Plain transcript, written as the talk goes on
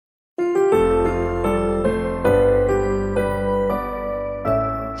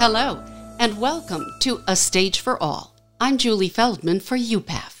Hello, and welcome to A Stage for All. I'm Julie Feldman for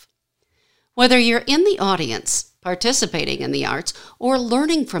UPAF. Whether you're in the audience, participating in the arts, or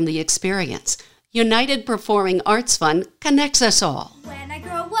learning from the experience, United Performing Arts Fund connects us all. When I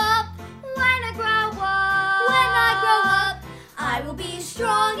grow up, I will be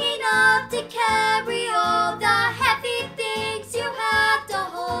strong enough to carry all the heavy things you have to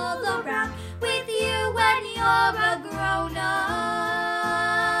hold around with you when you're a grown-up.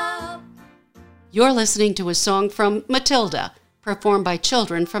 You're listening to a song from Matilda, performed by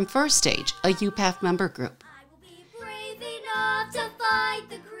children from First Stage, a UPAF member group. I will be brave enough to fight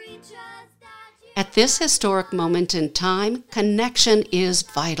the creatures that you... At this historic moment in time, connection is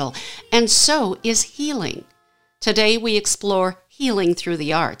vital, and so is healing. Today we explore healing through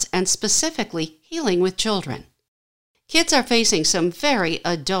the arts, and specifically healing with children. Kids are facing some very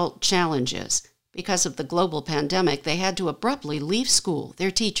adult challenges. Because of the global pandemic, they had to abruptly leave school,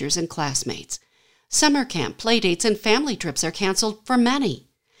 their teachers and classmates. Summer camp, playdates, and family trips are canceled for many.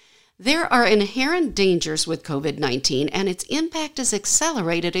 There are inherent dangers with COVID-19, and its impact is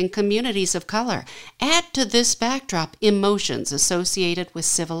accelerated in communities of color. Add to this backdrop emotions associated with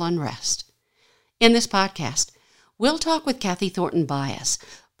civil unrest. In this podcast, we'll talk with Catie Thornton-Bias,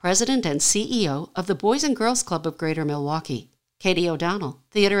 President and CEO of the Boys and Girls Club of Greater Milwaukee, Catie O'Donnell,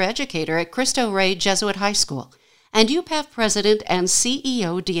 theater educator at Cristo Jesuit High School, and UPAF President and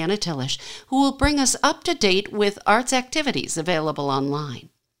CEO Deanna Tillish, who will bring us up to date with arts activities available online.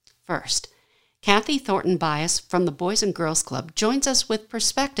 First, Catie Thornton-Bias from the Boys and Girls Club joins us with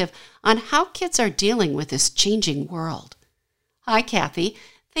perspective on how kids are dealing with this changing world. Hi, Catie.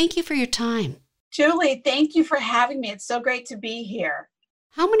 Thank you for your time. Julie, thank you for having me. It's so great to be here.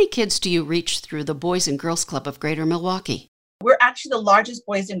 How many kids do you reach through the Boys and Girls Club of Greater Milwaukee? We're actually the largest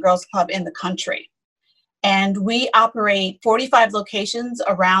Boys and Girls Club in the country. And we operate 45 locations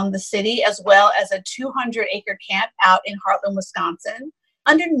around the city, as well as a 200-acre camp out in Heartland, Wisconsin.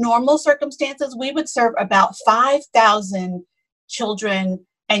 Under normal circumstances, we would serve about 5,000 children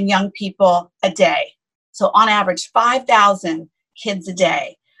and young people a day. So on average, 5,000 kids a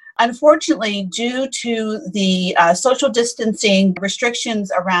day. Unfortunately, due to the social distancing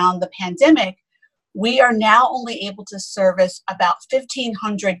restrictions around the pandemic, we are now only able to service about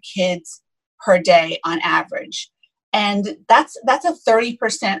 1,500 kids per day on average. And that's a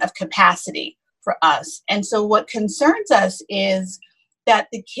 30% of capacity for us. And so what concerns us is that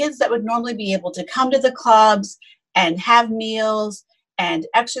the kids that would normally be able to come to the clubs and have meals and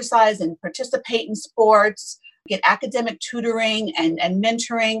exercise and participate in sports, get academic tutoring and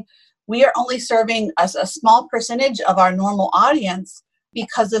mentoring, we are only serving a small percentage of our normal audience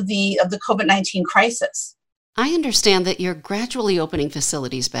because of the COVID-19 crisis. I understand that you're gradually opening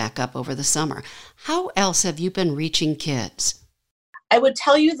facilities back up over the summer. How else have you been reaching kids? I would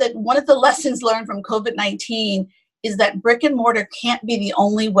tell you that one of the lessons learned from COVID-19 is that brick and mortar can't be the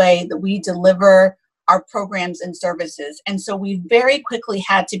only way that we deliver our programs and services. And so we very quickly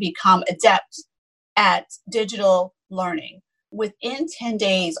had to become adept at digital learning. Within 10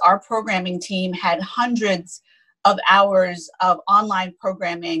 days, our programming team had hundreds of hours of online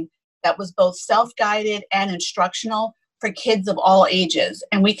programming that was both self-guided and instructional for kids of all ages.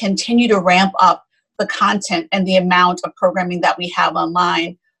 And we continue to ramp up the content and the amount of programming that we have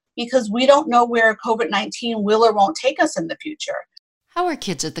online because we don't know where COVID-19 will or won't take us in the future. How are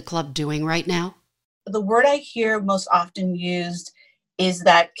kids at the club doing right now? The word I hear most often used is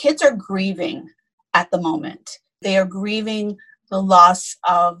that kids are grieving at the moment. They are grieving the loss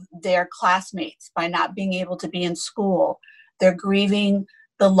of their classmates by not being able to be in school. They're grieving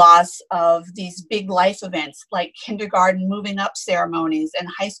the loss of these big life events like kindergarten moving up ceremonies and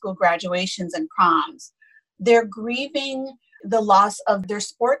high school graduations and proms. They're grieving the loss of their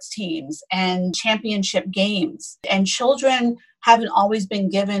sports teams and championship games. And children haven't always been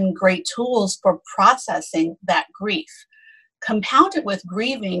given great tools for processing that grief. Compounded with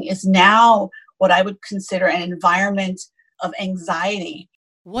grieving is now what I would consider an environment of anxiety.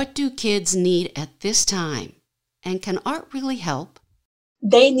 What do kids need at this time? And can art really help?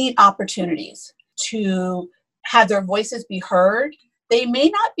 They need opportunities to have their voices be heard. They may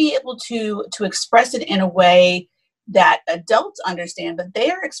not be able to express it in a way that adults understand, but they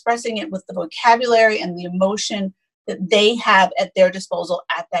are expressing it with the vocabulary and the emotion that they have at their disposal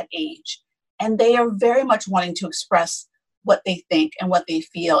at that age. And they are very much wanting to express what they think and what they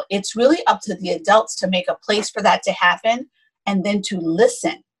feel. It's really up to the adults to make a place for that to happen and then to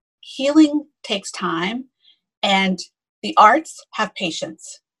listen. Healing takes time, and the arts have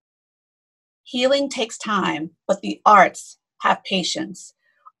patience. Healing takes time, but the arts have patience.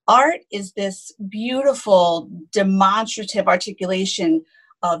 Art is this beautiful, demonstrative articulation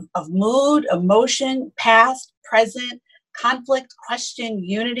of mood, emotion, past, present, conflict, question,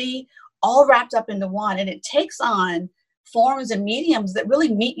 unity, all wrapped up into one. And it takes on forms and mediums that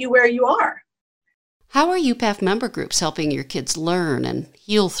really meet you where you are. How are UPAF member groups helping your kids learn and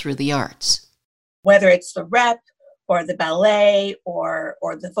heal through the arts? Whether it's the rep or the ballet or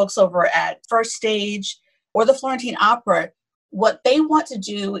the folks over at First Stage or the Florentine Opera, what they want to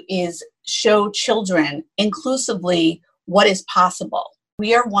do is show children inclusively what is possible.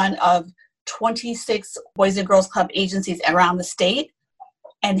 We are one of 26 Boys and Girls Club agencies around the state,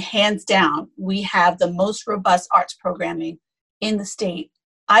 and hands down, we have the most robust arts programming in the state,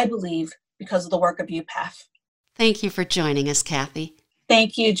 I believe, because of the work of UPAF. Thank you for joining us, Catie.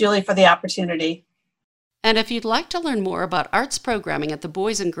 Thank you, Julie, for the opportunity. And if you'd like to learn more about arts programming at the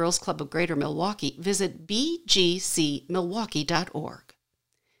Boys and Girls Club of Greater Milwaukee, visit bgcmilwaukee.org.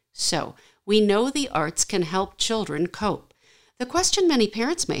 So, we know the arts can help children cope. The question many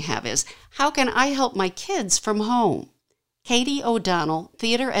parents may have is, how can I help my kids from home? Catie O'Donnell,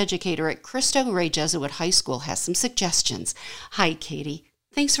 theater educator at Cristo Jesuit High School, has some suggestions. Hi, Catie.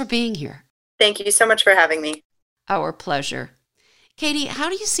 Thanks for being here. Thank you so much for having me. Our pleasure. Catie, how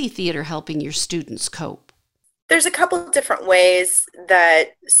do you see theater helping your students cope? There's a couple of different ways that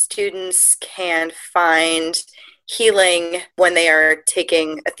students can find healing when they are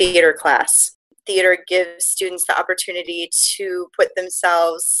taking a theater class. Theater gives students the opportunity to put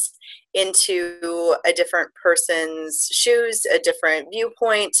themselves into a different person's shoes, a different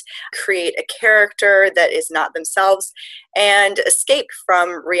viewpoint, create a character that is not themselves, and escape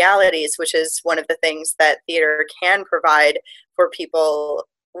from realities, which is one of the things that theater can provide for people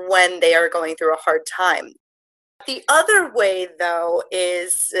when they are going through a hard time. The other way, though,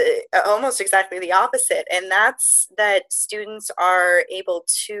 is almost exactly the opposite, and that's that students are able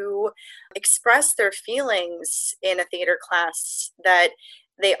to express their feelings in a theater class that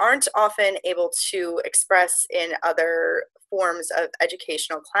they aren't often able to express in other forms of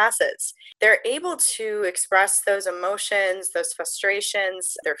educational classes. They're able to express those emotions, those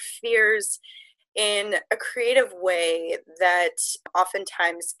frustrations, their fears in a creative way that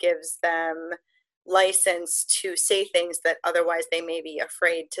oftentimes gives them license to say things that otherwise they may be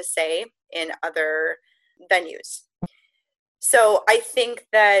afraid to say in other venues. So I think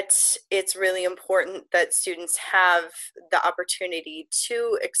that it's really important that students have the opportunity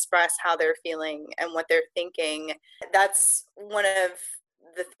to express how they're feeling and what they're thinking. That's one of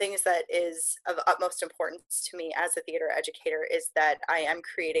the things that is of utmost importance to me as a theater educator, is that I am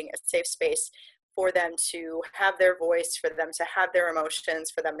creating a safe space for them to have their voice, for them to have their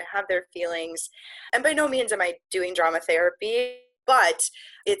emotions, for them to have their feelings. And by no means am I doing drama therapy, but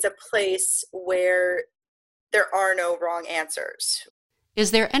it's a place where there are no wrong answers.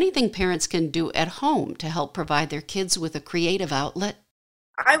 Is there anything parents can do at home to help provide their kids with a creative outlet?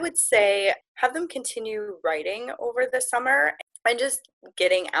 I would say have them continue writing over the summer and just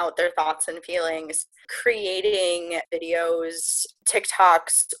getting out their thoughts and feelings, creating videos,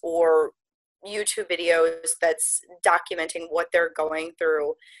 TikToks, or YouTube videos that's documenting what they're going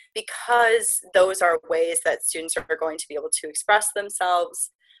through, because those are ways that students are going to be able to express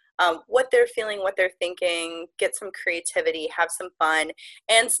themselves, what they're feeling, what they're thinking, get some creativity, have some fun,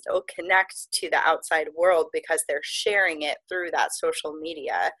 and still connect to the outside world because they're sharing it through that social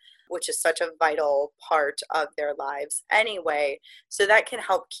media, which is such a vital part of their lives anyway. So that can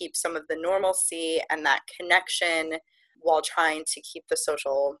help keep some of the normalcy and that connection while trying to keep the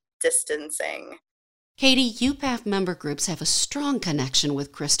social distancing. Catie, UPAF member groups have a strong connection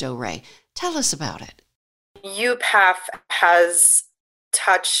with Cristo Rey. Tell us about it. UPAF has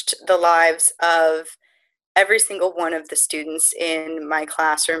touched the lives of every single one of the students in my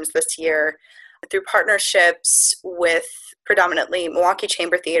classrooms this year through partnerships with predominantly Milwaukee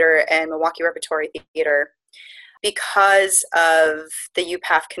Chamber Theater and Milwaukee Repertory Theater. Because of the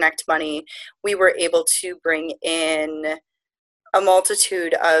UPAF Connect money, we were able to bring in a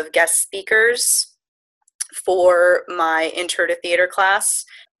multitude of guest speakers for my Intro to Theater class.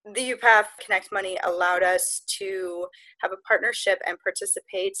 The UPAF Connect money allowed us to have a partnership and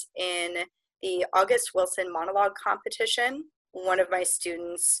participate in the August Wilson monologue competition. One of my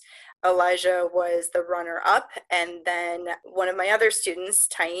students, Elijah, was the runner-up, and then one of my other students,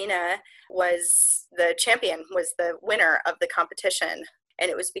 Taina, was the champion, was the winner of the competition. And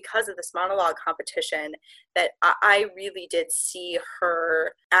it was because of this monologue competition that I really did see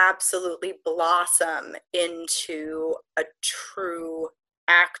her absolutely blossom into a true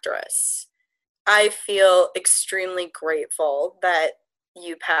actress. I feel extremely grateful that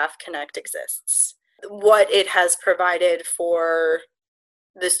UPAF Connect exists. What it has provided for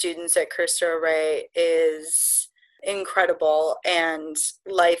the students at Cristo Rey is incredible and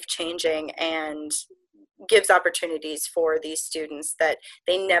life-changing and gives opportunities for these students that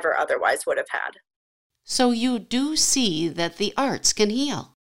they never otherwise would have had. So you do see that the arts can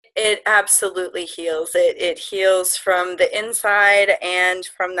heal. It absolutely heals. It heals from the inside and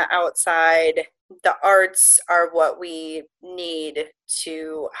from the outside. The arts are what we need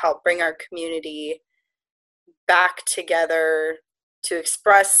to help bring our community back together, to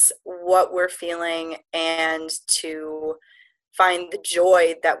express what we're feeling and to find the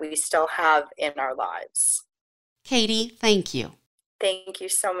joy that we still have in our lives. Catie, thank you. Thank you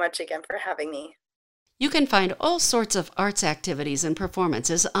so much again for having me. You can find all sorts of arts activities and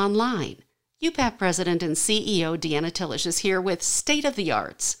performances online. UPAF President and CEO Deanna Tillish is here with State of the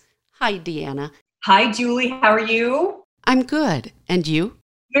Arts. Hi, Deanna. Hi, Julie. How are you? I'm good. And you?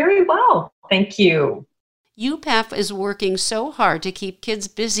 Very well. Thank you. UPAF is working so hard to keep kids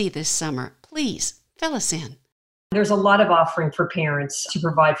busy this summer. Please, fill us in. There's a lot of offering for parents to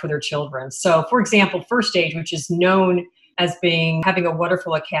provide for their children. So, for example, First Aid, which is known as having a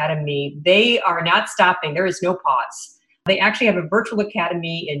wonderful academy, they are not stopping. There is no pause. They actually have a virtual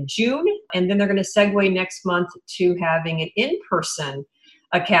academy in June, and then they're going to segue next month to having an in-person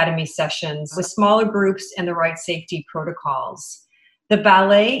academy sessions with smaller groups and the right safety protocols. The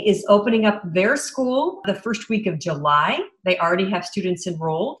ballet is opening up their school the first week of July. They already have students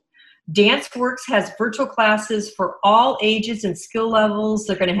enrolled. DanceWorks has virtual classes for all ages and skill levels.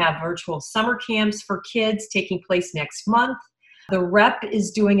 They're going to have virtual summer camps for kids taking place next month. The Rep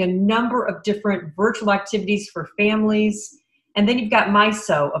is doing a number of different virtual activities for families. And then you've got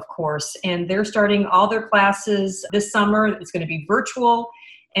MISO, of course, and they're starting all their classes this summer. It's going to be virtual.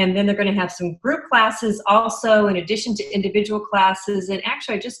 And then they're going to have some group classes also in addition to individual classes. And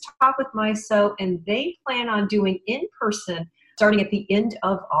actually, I just talked with MISO, and they plan on doing in-person starting at the end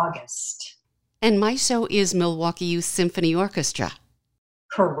of August. And MISO is Milwaukee Youth Symphony Orchestra.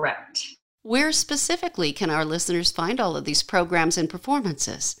 Correct. Where specifically can our listeners find all of these programs and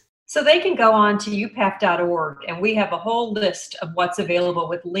performances? So they can go on to upaf.org, and we have a whole list of what's available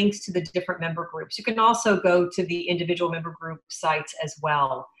with links to the different member groups. You can also go to the individual member group sites as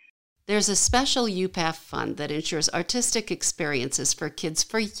well. There's a special UPAF fund that ensures artistic experiences for kids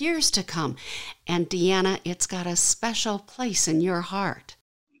for years to come. And Deanna, it's got a special place in your heart.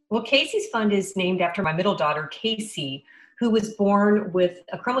 Well, Casey's Fund is named after my middle daughter, Catie, who was born with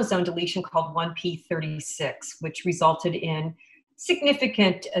a chromosome deletion called 1p36, which resulted in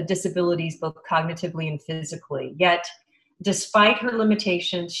significant disabilities, both cognitively and physically. Yet, despite her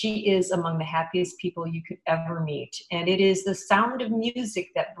limitations, she is among the happiest people you could ever meet. And it is the sound of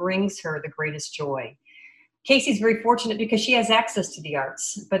music that brings her the greatest joy. Casey's very fortunate because she has access to the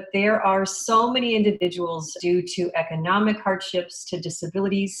arts, but there are so many individuals due to economic hardships, to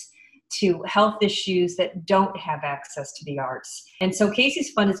disabilities, to health issues that don't have access to the arts. And so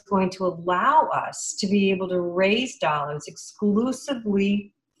Casey's Fund is going to allow us to be able to raise dollars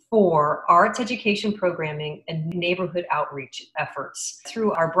exclusively for arts education programming and neighborhood outreach efforts.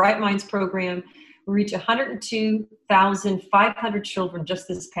 Through our Bright Minds program, we reach 102,500 children just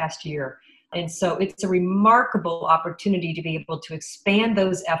this past year. And so it's a remarkable opportunity to be able to expand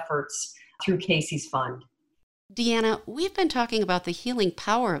those efforts through Casey's Fund. Deanna, we've been talking about the healing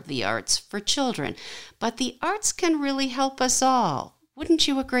power of the arts for children, but the arts can really help us all. Wouldn't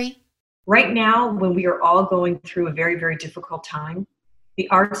you agree? Right now, when we are all going through a very, very difficult time, the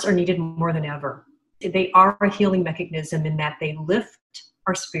arts are needed more than ever. They are a healing mechanism in that they lift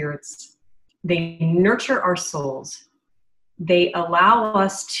our spirits, they nurture our souls, they allow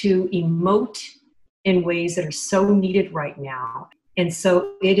us to emote in ways that are so needed right now. And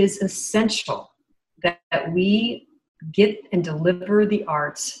so it is essential that we get and deliver the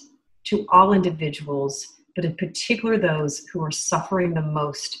arts to all individuals, but in particular those who are suffering the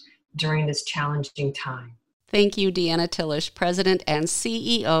most during this challenging time. Thank you, Deanna Tillish, President and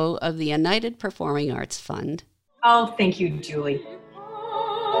CEO of the United Performing Arts Fund. Oh, thank you, Julie.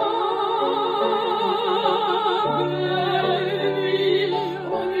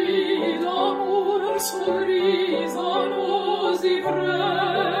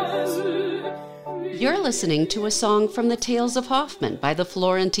 You're listening to a song from the Tales of Hoffman by the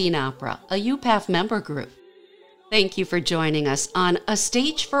Florentine Opera, a UPAF member group. Thank you for joining us on A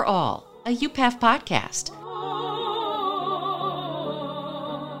Stage for All, a UPAF podcast.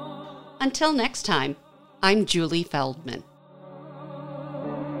 Until next time, I'm Julie Feldman.